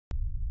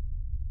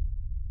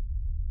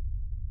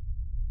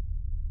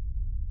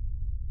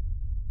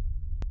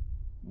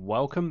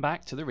Welcome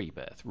back to the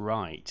Rebirth.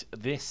 Right,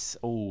 this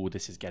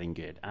is getting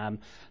good.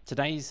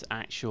 Today's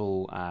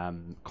actual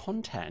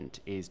content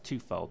is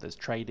twofold. There's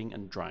trading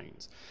and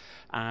drones.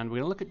 And we're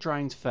going to look at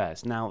drones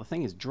first. Now, the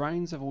thing is,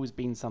 drones have always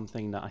been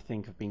something that I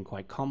think have been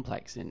quite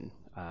complex in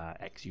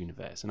X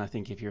universe. And I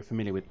think if you're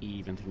familiar with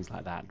Eve and things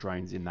like that,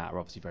 drones in that are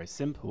obviously very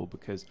simple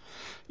because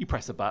you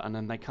press a button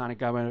and they kind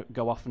of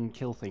go off and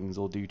kill things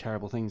or do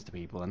terrible things to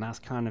people. And that's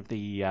kind of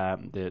the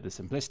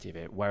simplicity of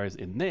it. Whereas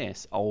in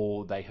this,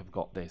 they have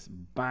got this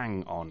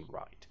bang on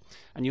right.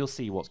 And you'll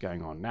see what's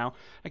going on. Now,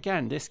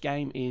 again, this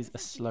game is a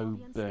slow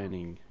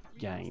burning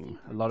game.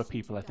 A lot of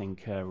people, I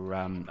think, are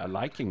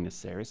liking this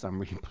series. I'm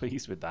really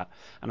pleased with that,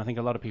 and I think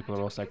a lot of people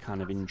are also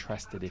kind of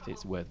interested if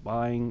it's worth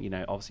buying. You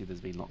know, obviously there's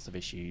been lots of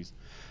issues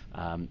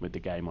with the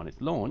game on its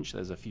launch.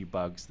 There's a few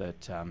bugs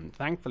that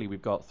thankfully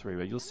we've got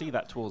through. You'll see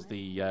that towards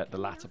the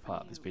latter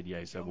part of this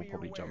video, so we'll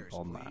probably jump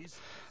on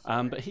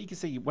that. But here you can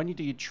see when you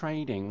do your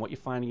trading, what you're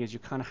finding is you're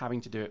kind of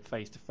having to do it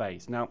face to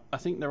face. Now, I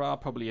think there are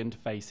probably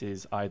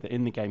interfaces either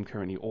in the game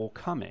currently or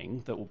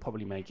coming that will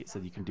probably make it so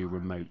that you can do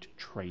remote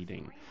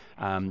trading.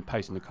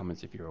 Post in the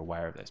comments if you're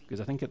aware of this,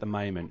 because I think at the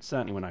moment,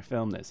 certainly when I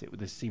filmed this,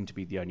 this seemed to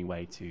be the only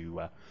way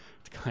to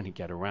kind of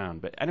get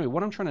around. But anyway,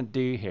 what I'm trying to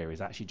do here is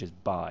actually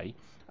just buy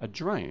a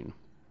drone.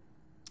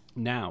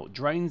 Now,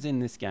 drones in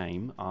this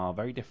game are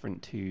very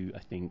different to, I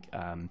think,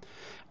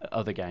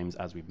 other games,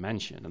 as we've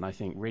mentioned. And I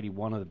think really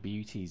one of the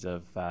beauties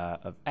of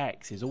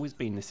X has always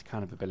been this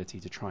kind of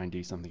ability to try and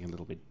do something a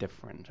little bit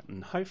different.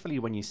 And hopefully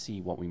when you see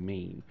what we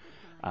mean,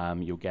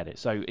 you'll get it.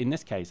 So in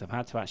this case, I've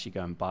had to actually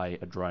go and buy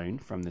a drone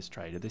from this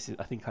trader. This is,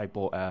 I think I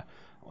bought a,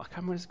 I can't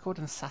remember what it's called,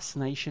 an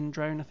assassination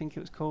drone, I think it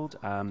was called.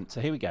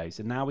 So here we go.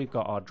 So now we've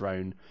got our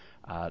drone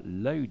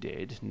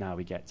loaded. Now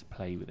we get to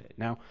play with it.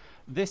 Now,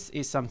 this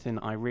is something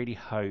I really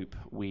hope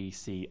we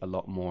see a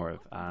lot more of,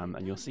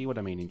 and you'll see what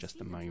I mean in just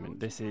a moment.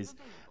 This is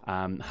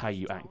how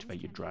you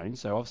activate your drone.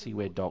 So obviously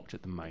we're docked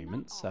at the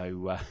moment.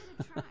 So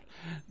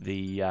as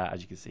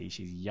you can see,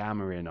 she's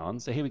yammering on.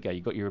 So here we go.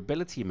 You've got your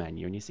ability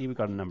menu, and you see we've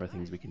got a number of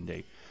things we can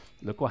do.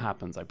 Look what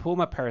happens. I pull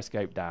my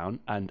periscope down,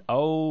 and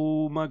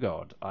oh my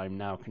god, I'm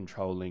now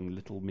controlling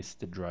little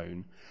Mr.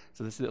 Drone.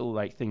 So this little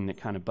thing that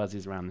kind of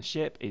buzzes around the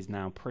ship is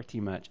now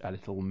pretty much a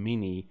little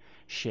mini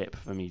ship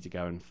for me to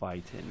go and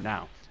fight in.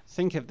 Now,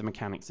 think of the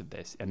mechanics of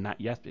this, and that,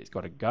 yes, it's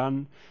got a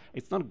gun.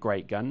 It's not a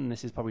great gun, and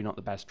this is probably not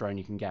the best drone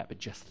you can get, but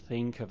just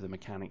think of the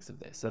mechanics of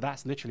this. So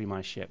that's literally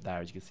my ship there.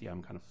 As you can see,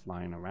 I'm kind of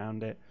flying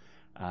around it.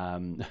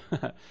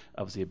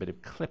 Obviously a bit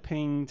of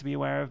clipping to be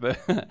aware of,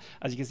 but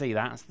as you can see,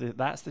 that's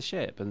the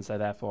ship, and so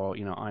therefore,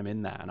 you know, I'm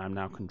in there and I'm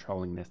now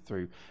controlling this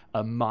through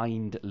a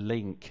mind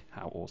link.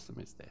 How awesome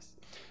is this?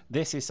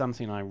 This is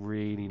something I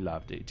really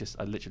loved.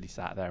 I literally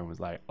sat there and was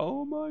like,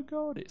 oh my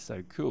god, it's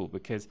so cool,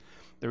 because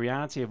the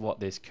reality of what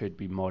this could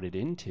be modded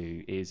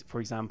into is,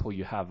 for example,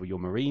 you have your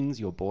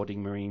Marines, your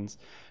boarding Marines.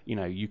 You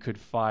know, you could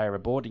fire a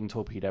boarding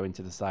torpedo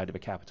into the side of a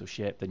capital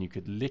ship, then you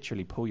could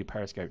literally pull your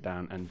periscope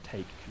down and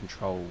take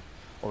control,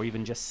 or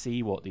even just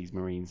see what these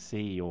Marines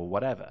see or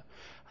whatever.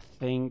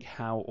 Think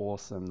how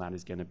awesome that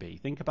is going to be.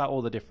 Think about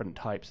all the different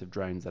types of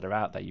drones that are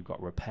out there. You've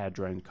got repair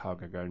drones,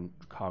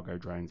 cargo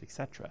drones,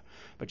 etc.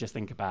 But just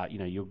think about, you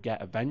know, you'll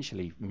get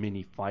eventually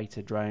mini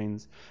fighter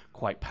drones,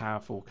 quite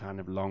powerful kind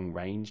of long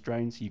range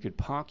drones. So you could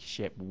park your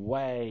ship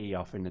way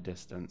off in the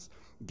distance,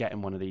 get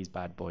in one of these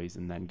bad boys,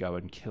 and then go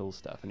and kill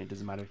stuff, and it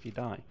doesn't matter if you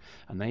die.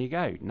 And there you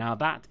go. Now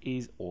that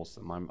is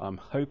awesome. I'm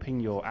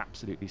hoping you're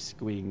absolutely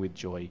squealing with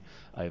joy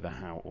over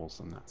how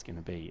awesome that's going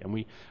to be. And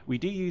we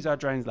do use our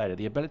drones later.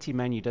 The ability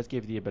menu does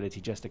give you the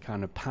ability just to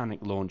kind of panic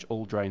launch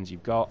all drones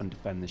you've got and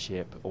defend the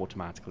ship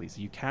automatically. So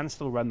you can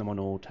still run them on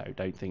auto.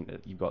 Don't think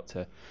that you've got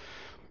to,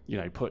 you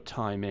know, put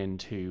time in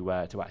to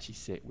actually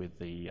sit with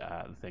the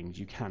things.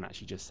 You can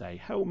actually just say,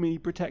 help me,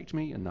 protect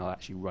me, and they'll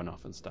actually run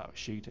off and start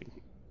shooting.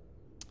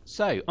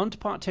 So on to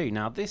part two.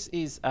 Now this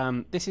is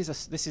I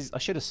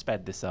should have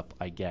sped this up,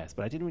 I guess,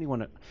 but I didn't really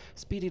want to.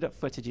 Speeded up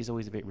footage is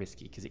always a bit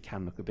risky because it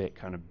can look a bit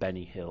kind of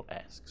Benny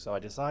Hill-esque, so I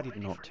decided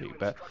not to.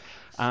 But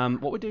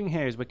what we're doing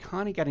here is we're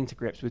kind of getting to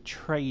grips with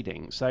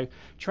trading. So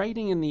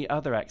trading in the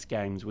other X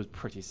games was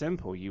pretty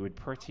simple. You would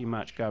pretty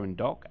much go and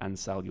dock and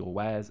sell your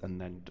wares and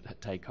then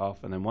take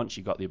off, and then once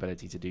you got the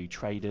ability to do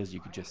traders, you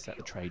could just set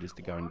the traders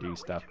to go and do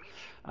stuff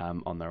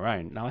on their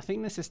own. Now I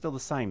think this is still the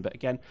same, but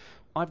again,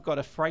 I've got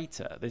a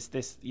freighter.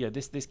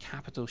 This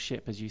capital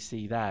ship, as you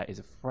see there, is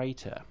a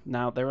freighter.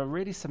 Now there are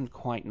really some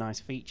quite nice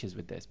features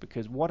with this,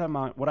 because what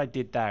I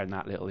did there in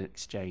that little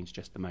exchange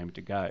just a moment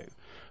ago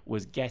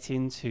was get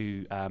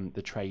into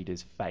the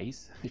trader's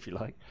face, if you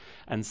like,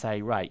 and say,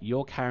 right,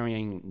 you're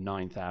carrying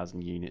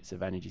 9,000 units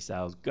of energy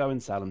cells, go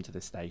and sell them to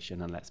the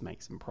station and let's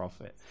make some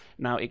profit.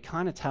 Now it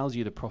kind of tells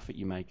you the profit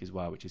you make as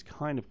well, which is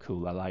kind of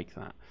cool. I like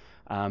that.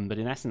 But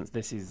in essence,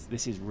 this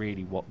is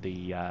really what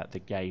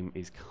the game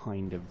is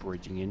kind of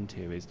bridging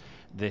into. Is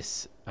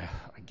this?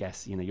 I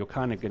guess, you know, you're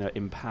kind of going to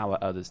empower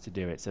others to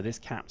do it. So this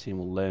captain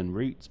will learn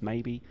routes.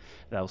 Maybe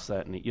they'll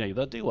certainly, you know,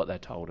 they'll do what they're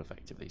told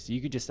effectively. So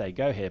you could just say,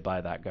 go here,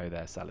 buy that, go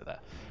there, sell it there,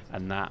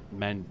 and that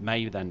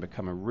may then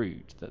become a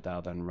route that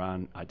they'll then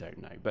run. I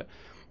don't know, but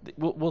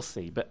we'll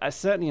see. But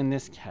certainly in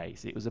this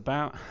case, it was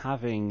about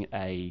having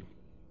a.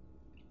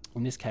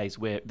 In this case,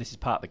 this is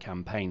part of the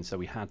campaign, so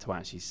we had to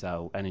actually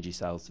sell energy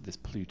cells to this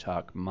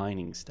Plutarch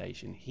mining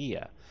station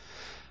here.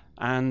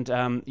 And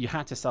you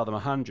had to sell them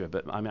 100,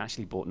 but I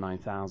actually bought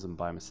 9,000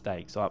 by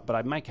mistake. But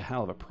I'd make a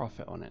hell of a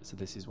profit on it, so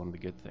this is one of the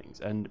good things.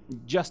 And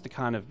just to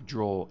kind of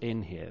draw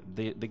in here,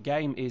 the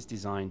game is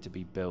designed to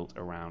be built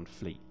around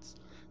fleets.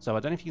 So I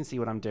don't know if you can see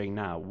what I'm doing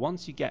now.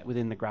 Once you get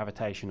within the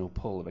gravitational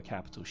pull of a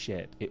capital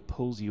ship, it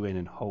pulls you in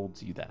and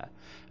holds you there.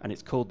 And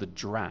it's called the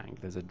drag.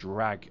 There's a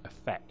drag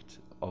effect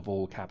of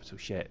all capital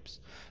ships.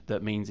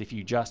 That means if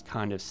you just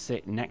kind of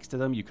sit next to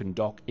them, you can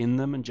dock in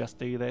them and just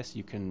do this.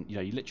 You can,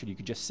 you literally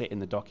could just sit in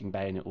the docking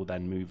bay and it will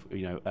then move,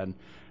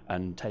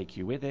 and take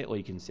you with it, or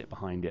you can sit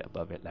behind it,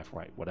 above it, left,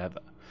 right, whatever.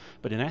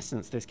 But in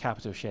essence, this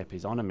capital ship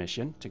is on a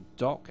mission to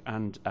dock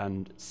and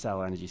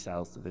sell energy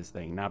cells to this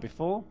thing. Now,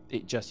 before,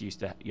 it just used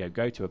to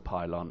go to a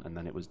pylon and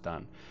then it was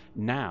done.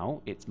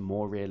 Now, it's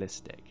more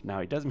realistic. Now,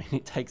 it does mean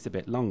it takes a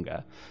bit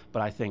longer,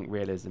 but I think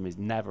realism is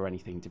never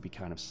anything to be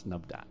kind of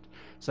snubbed at.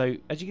 So,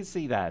 as you can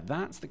see there,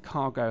 that's the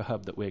cargo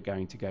hub that we're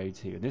going to go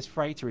to. And this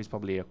freighter is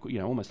probably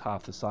almost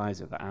half the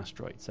size of the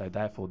asteroid. So,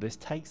 therefore, this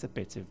takes a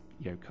bit of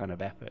kind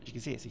of effort. As you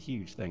can see, it's a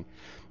huge thing.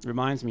 It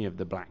reminds me of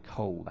the Black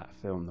Hole, that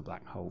film, The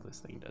Black Hole, this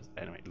thing does.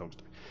 Anyway, long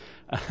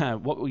story.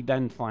 What we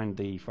then find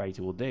the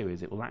freighter will do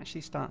is it will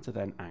actually start to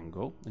then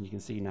angle, and you can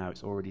see now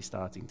it's already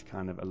starting to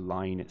kind of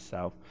align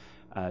itself.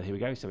 Here we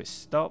go. So it's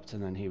stopped,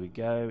 and then here we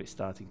go. It's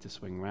starting to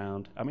swing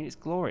round. I mean, it's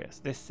glorious.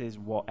 This is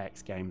what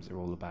X games are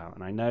all about.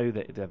 And I know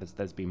that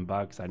there's been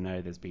bugs. I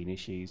know there's been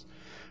issues.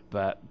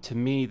 But to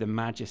me, the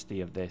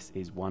majesty of this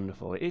is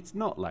wonderful. It's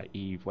not like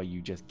Eve, where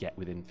you just get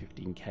within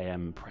 15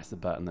 km, press a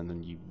button, and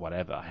then you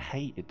whatever. I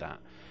hated that.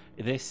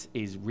 This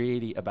is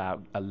really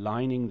about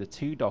aligning the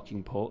two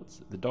docking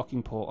ports. The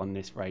docking port on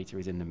this freighter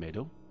is in the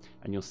middle,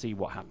 and you'll see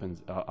what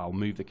happens. I'll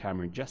move the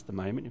camera in just a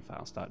moment. In fact,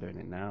 I'll start doing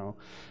it now,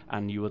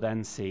 and you will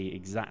then see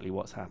exactly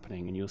what's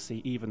happening, and you'll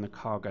see even the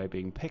cargo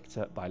being picked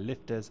up by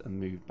lifters and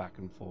moved back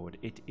and forward.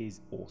 It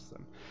is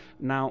awesome.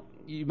 Now,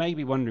 you may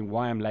be wondering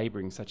why I'm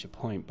laboring such a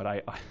point, but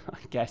I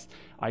guess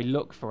I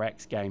look for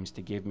X games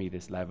to give me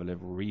this level of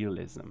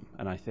realism,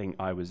 and I think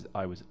I was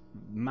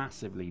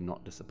massively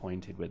not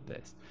disappointed with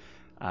this.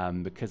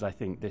 Because I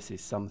think this is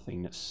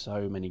something that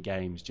so many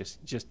games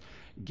just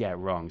get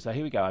wrong. So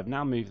here we go. I've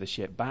now moved the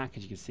ship back.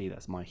 As you can see,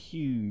 that's my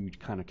huge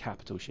kind of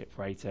capital ship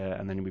freighter,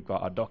 and then we've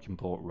got our docking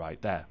port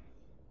right there.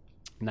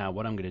 Now,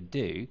 what I'm going to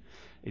do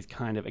is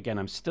kind of, again,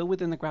 I'm still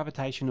within the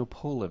gravitational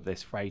pull of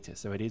this freighter,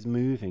 so it is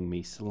moving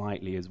me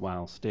slightly as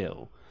well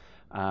still.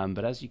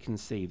 But as you can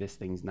see, this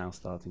thing's now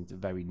starting to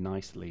very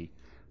nicely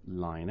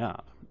line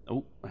up.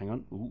 Oh, hang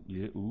on.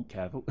 Ooh,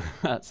 careful.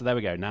 So there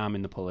we go. Now I'm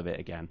in the pull of it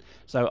again.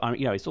 So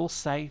it's all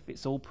safe.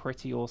 It's all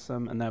pretty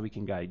awesome. And there we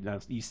can go. Now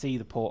you see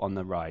the port on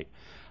the right.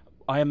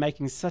 I am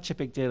making such a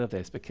big deal of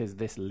this because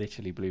this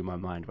literally blew my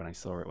mind when I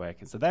saw it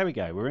working. So there we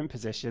go. We're in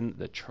position.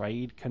 The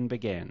trade can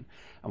begin.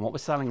 And what we're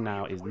selling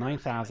now is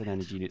 9,000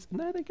 energy units. And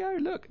there they go.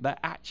 Look, they're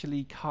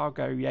actually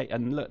cargo. Yeah,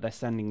 and look, they're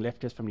sending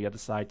lifters from the other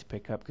side to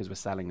pick up because we're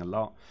selling a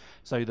lot.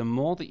 So the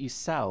more that you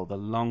sell, the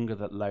longer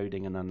that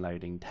loading and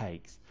unloading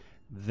takes.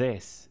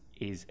 This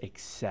is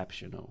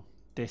exceptional.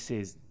 This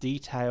is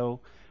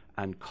detail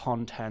and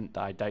content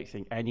that I don't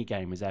think any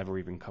game has ever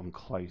even come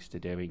close to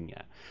doing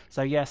yet.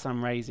 So yes,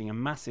 I'm raising a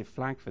massive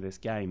flag for this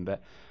game,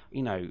 but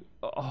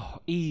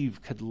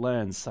Eve could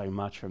learn so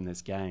much from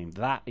this game.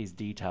 That is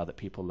detail that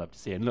people love to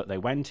see. And look, they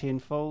went in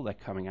full, they're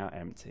coming out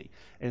empty.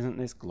 Isn't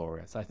this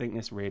glorious? I think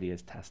this really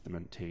is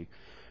testament to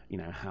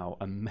how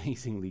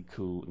amazingly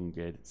cool and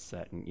good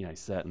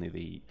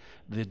certainly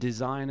the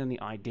design and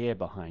the idea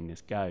behind this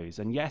goes.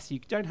 And yes,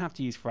 you don't have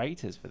to use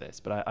freighters for this,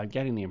 but I'm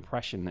getting the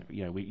impression that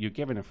you're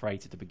given a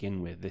freighter to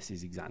begin with. This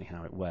is exactly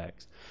how it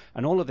works,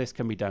 and all of this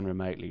can be done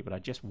remotely. But I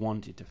just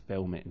wanted to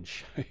film it and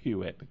show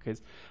you it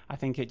because I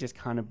think it just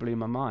kind of blew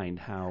my mind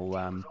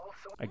how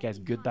I guess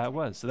good that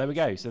was. So there we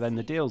go. So then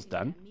the deal's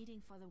done.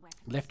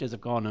 Lifters have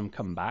gone and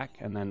come back,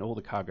 and then all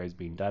the cargo's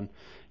been done.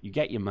 You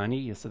get your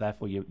money, so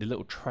therefore the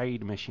little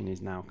trade mission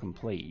is now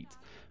complete.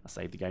 I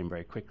saved the game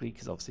very quickly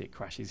because obviously it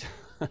crashes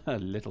a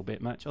little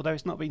bit much, although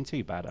it's not been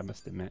too bad, I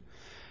must admit.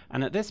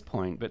 And at this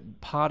point,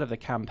 but part of the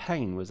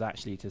campaign was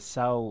actually to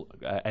sell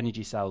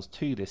energy cells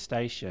to this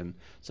station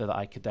so that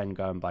I could then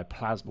go and buy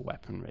plasma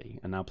weaponry.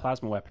 And now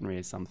plasma weaponry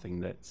is something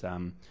that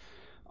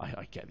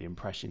I get the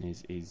impression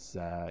is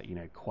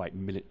quite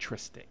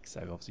militaristic, so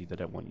obviously they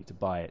don't want you to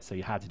buy it, so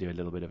you had to do a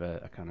little bit of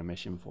a kind of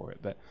mission for it.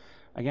 But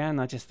again,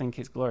 I just think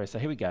it's glorious. So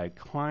here we go,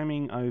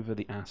 climbing over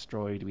the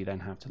asteroid. We then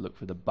have to look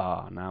for the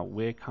bar. Now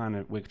we're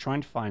trying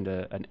to find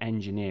an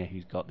engineer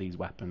who's got these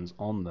weapons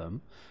on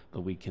them that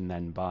we can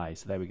then buy.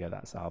 So there we go,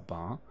 that's our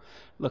bar.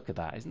 Look at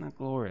that, isn't that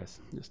glorious?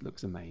 It just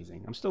looks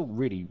amazing. I'm still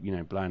really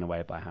blown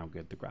away by how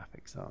good the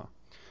graphics are.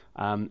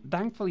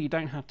 Thankfully, you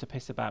don't have to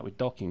piss about with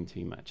docking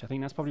too much. I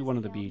think that's probably one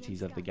of the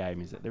beauties of the game,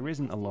 is that there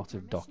isn't a lot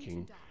of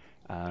docking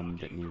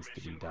that needs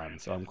to be done.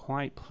 So I'm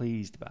quite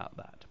pleased about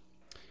that.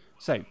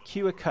 So,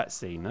 cue a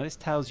cutscene. Now, this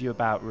tells you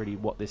about really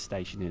what this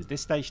station is.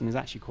 This station is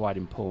actually quite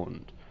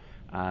important.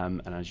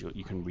 And as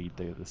you can read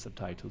the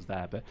subtitles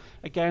there. But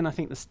again, I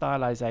think the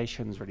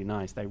stylization is really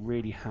nice. They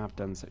really have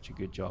done such a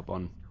good job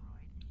on,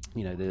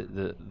 you know,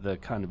 the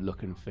kind of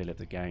look and feel of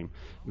the game.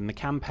 And the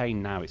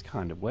campaign now is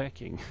kind of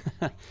working.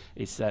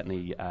 It's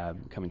certainly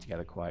coming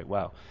together quite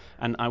well.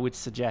 And I would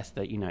suggest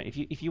that, you know,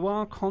 if you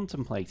are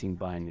contemplating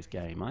buying this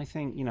game, I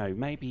think, you know,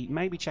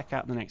 maybe check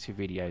out the next few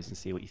videos and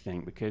see what you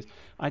think, because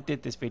I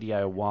did this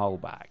video a while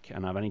back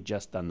and I've only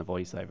just done the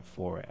voiceover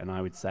for it, and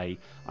I would say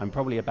I'm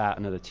probably about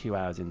another 2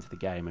 hours into the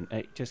game, and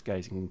it just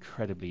goes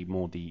incredibly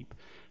more deep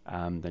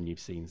than you've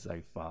seen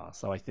so far.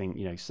 So I think,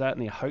 you know,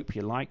 certainly I hope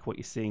you like what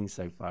you're seeing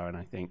so far, and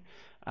I think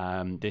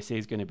this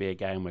is going to be a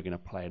game we're going to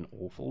play an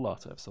awful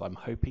lot of, so I'm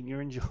hoping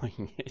you're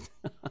enjoying it.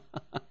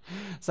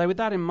 So with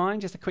that in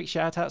mind, just a quick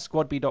shout out,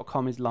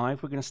 squadbme.com is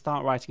live. We're going to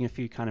start writing a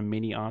few kind of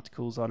mini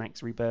articles on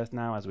X-rebirth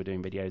now as we're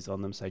doing videos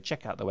on them, so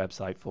check out the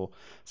website for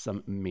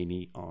some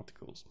mini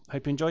articles.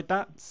 Hope you enjoyed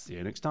that. See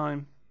you next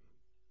time.